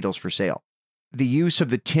off of Beatles for Sale. The use of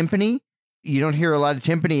the timpani, you don't hear a lot of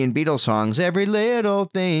timpani in Beatles songs. Every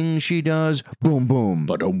little thing she does, boom, boom,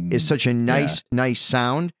 Ba-dum. is such a nice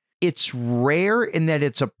sound. It's rare in that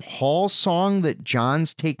it's a Paul song that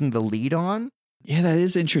John's taking the lead on. Yeah, that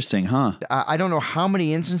is interesting, huh? I don't know how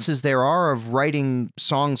many instances there are of writing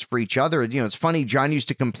songs for each other. You know, it's funny. John used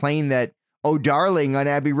to complain that, Oh, Darling on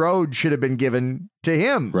Abbey Road should have been given to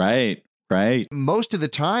him. Right. Most of the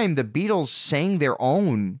time, the Beatles sang their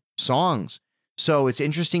own songs. So it's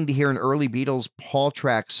interesting to hear an early Beatles Paul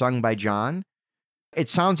track sung by John. It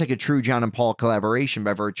sounds like a true John and Paul collaboration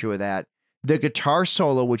by virtue of that. The guitar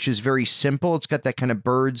solo, which is very simple. It's got that kind of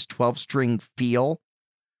Byrds 12-string feel.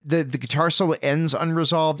 The guitar solo ends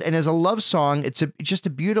unresolved, and as a love song, it's just a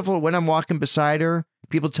beautiful, when I'm walking beside her,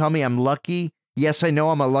 people tell me I'm lucky. Yes, I know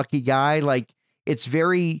I'm a lucky guy. Like, it's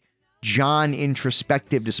very John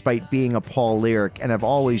introspective despite being a Paul lyric, and I've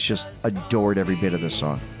always just adored every bit of this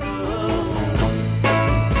song.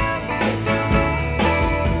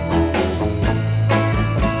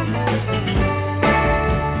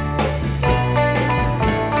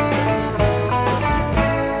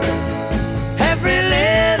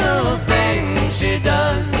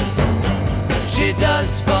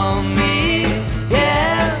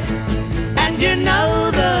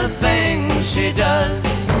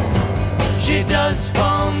 She does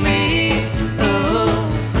for me. Ooh.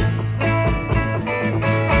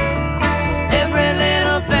 Every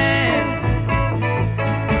little thing.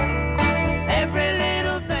 Every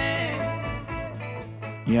little thing.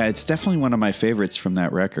 Yeah, it's definitely one of my favorites from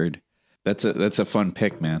that record. That's a fun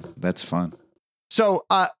pick, man. That's fun. So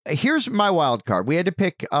here's my wild card. We had to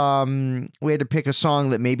pick a song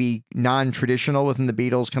that may be non-traditional within the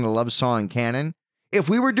Beatles kind of love song canon. If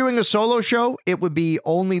we were doing a solo show, it would be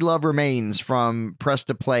Only Love Remains from Press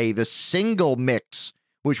to Play, the single mix,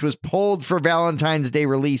 which was pulled for Valentine's Day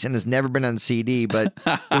release and has never been on CD, but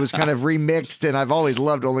it was kind of remixed, and I've always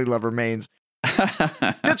loved Only Love Remains.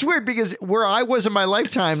 That's weird because where I was in my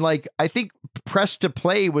lifetime, like, I think Press to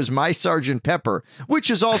Play was my Sgt. Pepper,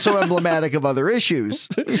 which is also emblematic of other issues.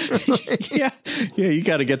 Yeah, you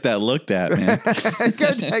got to get that looked at, man.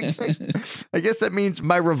 I guess that means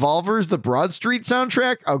My Revolver's the Broad Street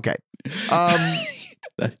soundtrack. Okay.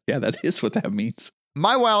 Yeah, that is what that means.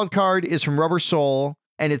 My wild card is from Rubber Soul,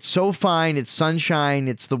 and it's so fine. It's sunshine.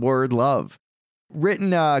 It's the word love.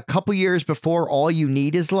 Written a couple years before All You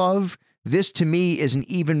Need Is Love. This to me is an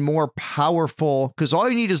even more powerful, because All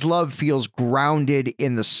You Need Is Love feels grounded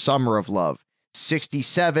in the summer of love.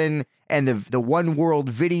 67 and the One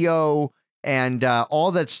World video and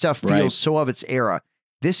all that stuff feels so of its era.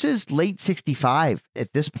 This is late 65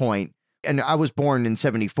 at this point, and I was born in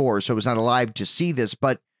 74, so I was not alive to see this,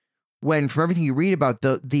 but when, from everything you read about,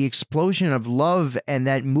 the explosion of love and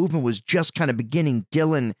that movement was just kind of beginning,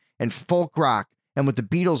 Dylan and folk rock and what the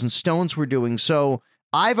Beatles and Stones were doing. So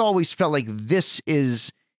I've always felt like this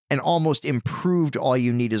is and almost improved All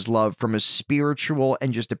You Need Is Love from a spiritual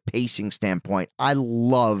and just a pacing standpoint. I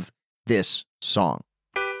love this song.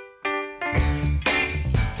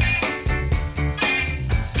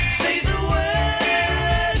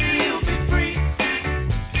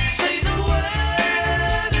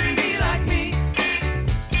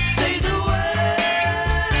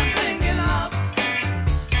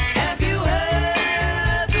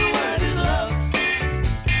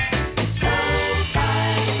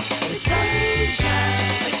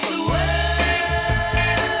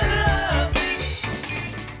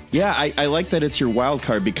 Yeah, I like that it's your wild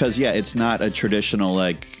card because, yeah, it's not a traditional,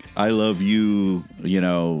 like, I love you, you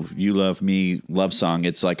know, you love me love song.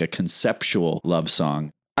 It's like a conceptual love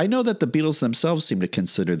song. I know that the Beatles themselves seem to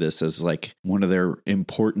consider this as like one of their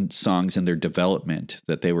important songs in their development,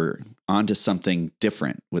 that they were onto something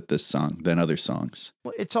different with this song than other songs.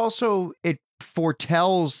 Well, it's also, it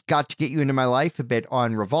foretells Got to Get You Into My Life a bit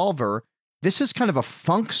on Revolver. This is kind of a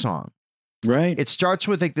funk song. Right. It starts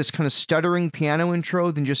with like this kind of stuttering piano intro,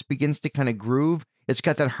 then just begins to kind of groove. It's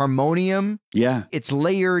got that harmonium. Yeah. It's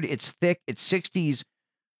layered. It's thick. It's 60s.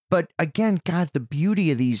 But again, God, the beauty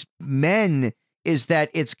of these men is that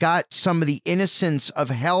it's got some of the innocence of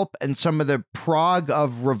Help and some of the prog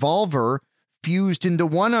of Revolver fused into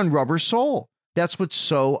one on Rubber Soul. That's what's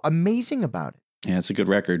so amazing about it. Yeah, it's a good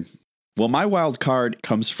record. Well, my wild card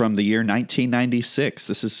comes from the year 1996.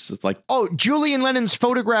 This is like... Oh, Julian Lennon's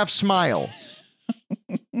Photograph Smile.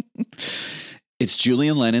 It's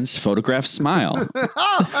Julian Lennon's Photograph Smile.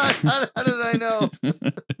 How did I know?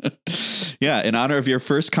 Yeah, in honor of your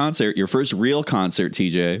first concert, your first real concert,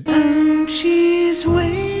 TJ. And she's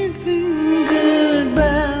waving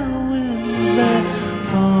goodbye with that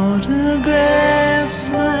photograph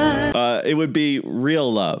smile. It would be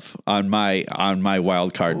Real Love on my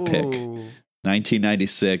wild card pick.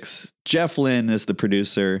 1996. Jeff Lynne is the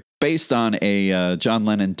producer, based on a John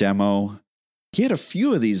Lennon demo. He had a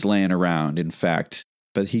few of these laying around, in fact,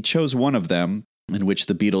 but he chose one of them in which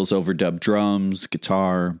the Beatles overdubbed drums,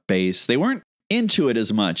 guitar, bass. They weren't into it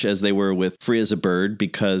as much as they were with Free as a Bird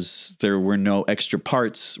because there were no extra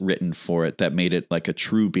parts written for it that made it like a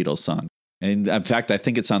true Beatles song. And in fact, I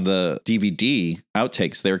think it's on the DVD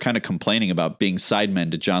outtakes. They were kind of complaining about being sidemen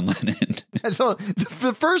to John Lennon.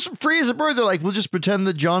 The first Free as a Bird, they're like, we'll just pretend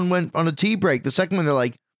that John went on a tea break. The second one, they're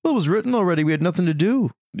like, well, it was written already. We had nothing to do.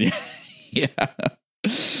 Yeah.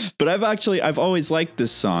 But I've always liked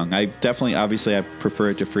this song. I prefer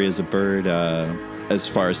it to Free as a Bird as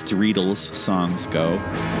far as Threedles songs go.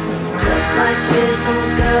 Just like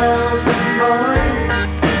little girls and boys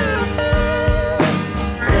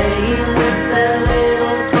playing with their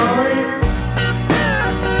little toys.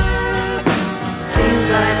 Seems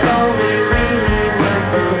like all we really were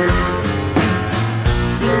doing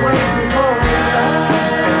is waiting for love.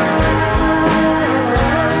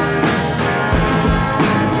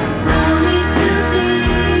 No need to be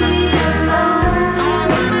alone.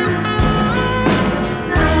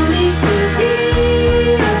 No need to be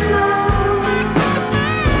alone.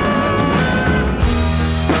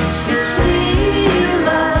 It's real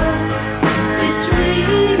love. It's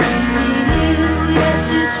real. Yes,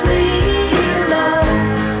 it's real love.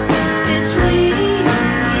 It's real.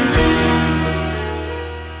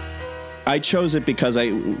 I chose it because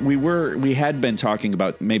we had been talking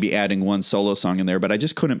about maybe adding one solo song in there, but I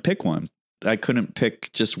just couldn't pick one. I couldn't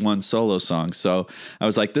pick just one solo song. So I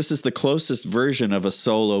was like, this is the closest version of a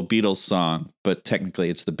solo Beatles song, but technically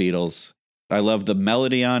it's the Beatles. I love the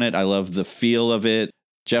melody on it. I love the feel of it.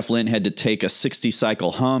 Jeff Lynne had to take a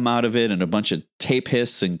 60-cycle hum out of it and a bunch of tape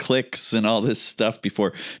hiss and clicks and all this stuff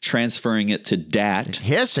before transferring it to DAT.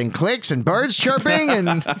 Hiss and clicks and birds chirping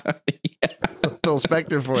and Phil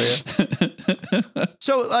Spector for you.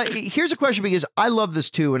 So here's a question, because I love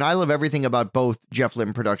this too, and I love everything about both Jeff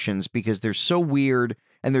Lynne productions because they're so weird,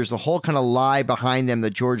 and there's the whole kind of lie behind them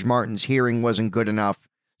that George Martin's hearing wasn't good enough,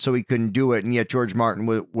 so he couldn't do it, and yet George Martin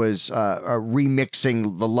was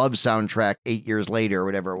remixing the Love soundtrack 8 years later, or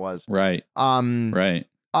whatever it was. Right. Right.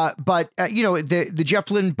 But the Jeff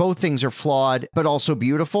Lynne, both things are flawed, but also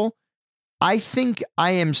beautiful. I think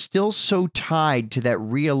I am still so tied to that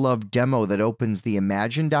Real Love demo that opens the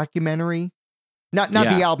Imagine documentary. Not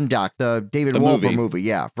the album doc, the David Wolfer movie.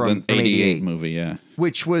 Yeah. From 88 movie. Yeah.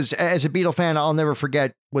 Which was, as a Beatle fan, I'll never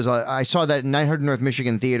forget, I saw that in 900 North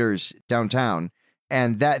Michigan theaters downtown.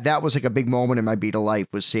 And that was like a big moment in my Beatle life,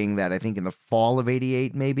 was seeing that, I think in the fall of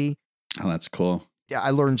 88, maybe. Oh, that's cool. Yeah. I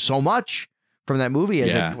learned so much from that movie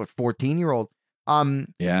as a 14-year-old.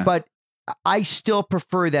 Yeah. But I still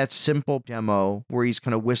prefer that simple demo where he's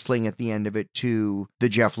kind of whistling at the end of it to the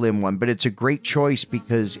Jeff Lynne one. But it's a great choice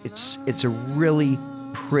because it's a really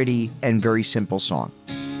pretty, and very simple song.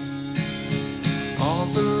 All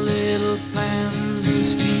the little plans and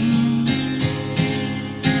schemes,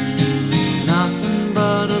 nothing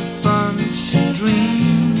but a bunch of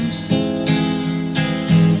dreams.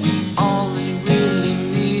 All they really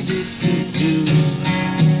needed to do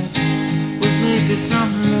was maybe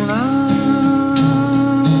some love.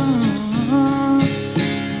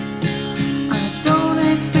 I don't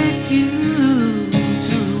expect you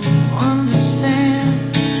to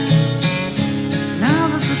understand now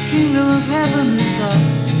that the kingdom of heaven is up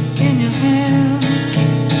in your hands.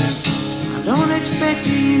 I don't expect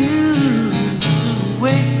you to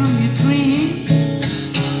wake from your dreams.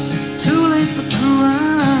 Too late for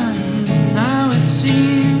crying, now it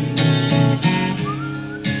seems.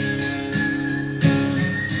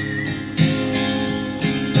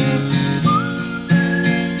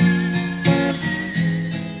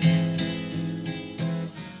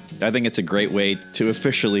 I think it's a great way to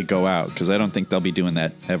officially go out because I don't think they'll be doing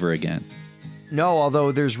that ever again. No,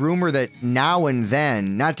 although there's rumor that Now and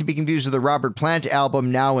Then, not to be confused with the Robert Plant album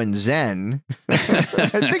Now and Zen. I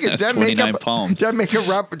think it did 29 Palms. Did that make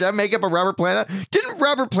up a Robert Plant? Didn't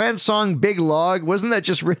Robert Plant's song Big Log, wasn't that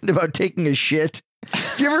just written about taking a shit?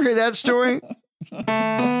 Did you ever hear that story?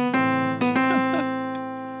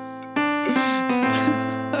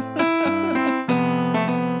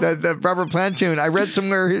 That Robert Plant tune. I read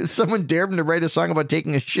somewhere someone dared him to write a song about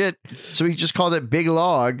taking a shit, so he just called it Big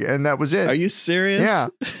Log, and that was it. Are you serious? Yeah.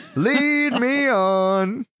 Lead me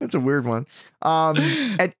on. That's a weird one.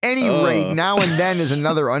 At any rate, Now and Then is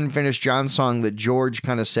another unfinished John song that George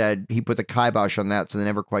kind of said he put the kibosh on that, so they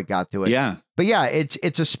never quite got to it. Yeah. But yeah,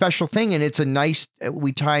 it's a special thing, and it's a nice,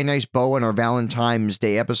 we tie a nice bow on our Valentine's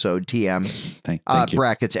Day episode, TM, Thank you.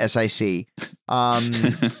 brackets SIC,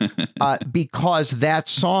 because that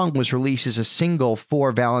song was released as a single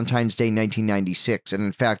for Valentine's Day 1996. And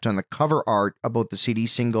in fact, on the cover art of both the CD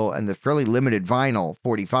single and the fairly limited vinyl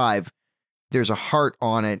 45, there's a heart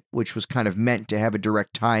on it, which was kind of meant to have a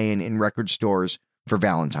direct tie-in in record stores for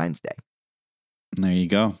Valentine's Day. There you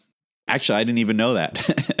go. Actually, I didn't even know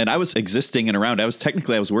that. And I was existing and around. I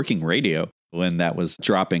was working radio when that was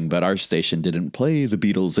dropping, but our station didn't play the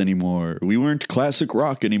Beatles anymore. We weren't classic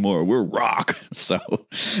rock anymore. We're rock. So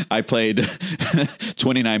I played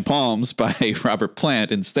 29 Palms by Robert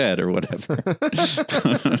Plant instead or whatever.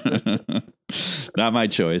 Not my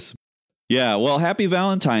choice. Yeah, well, happy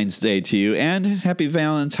Valentine's Day to you, and happy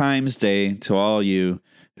Valentine's Day to all you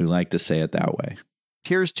who like to say it that way.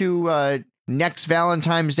 Here's to next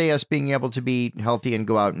Valentine's Day, us being able to be healthy and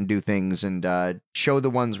go out and do things and show the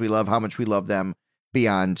ones we love how much we love them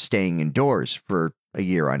beyond staying indoors for a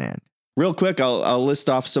year on end. Real quick, I'll list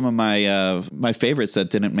off some of my favorites that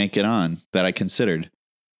didn't make it on that I considered.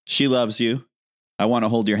 She Loves You, I Want to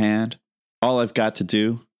Hold Your Hand, All I've Got to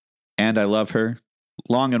Do, And I Love Her,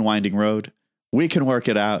 Long and Winding Road, We Can Work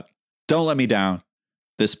It Out, Don't Let Me Down,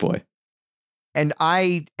 This Boy. And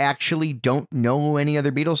I actually don't know any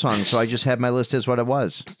other Beatles songs, so I just had my list as what it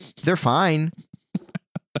was. They're fine.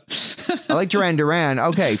 I like Duran Duran.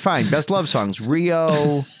 Okay, fine. Best love songs.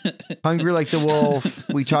 Rio, Hungry Like the Wolf.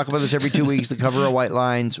 We talk about this every 2 weeks. The cover of White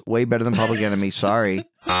Lines. Way better than Public Enemy. Sorry.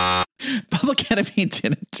 Public Enemy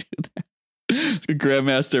didn't do that.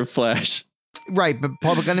 Grandmaster Flash. Right, but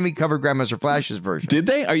Public Enemy covered Grandmaster Flash's version. Did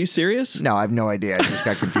they? Are you serious? No, I have no idea. I just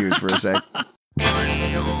got confused for a sec.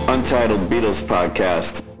 Untitled Beatles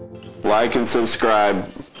Podcast. Like and subscribe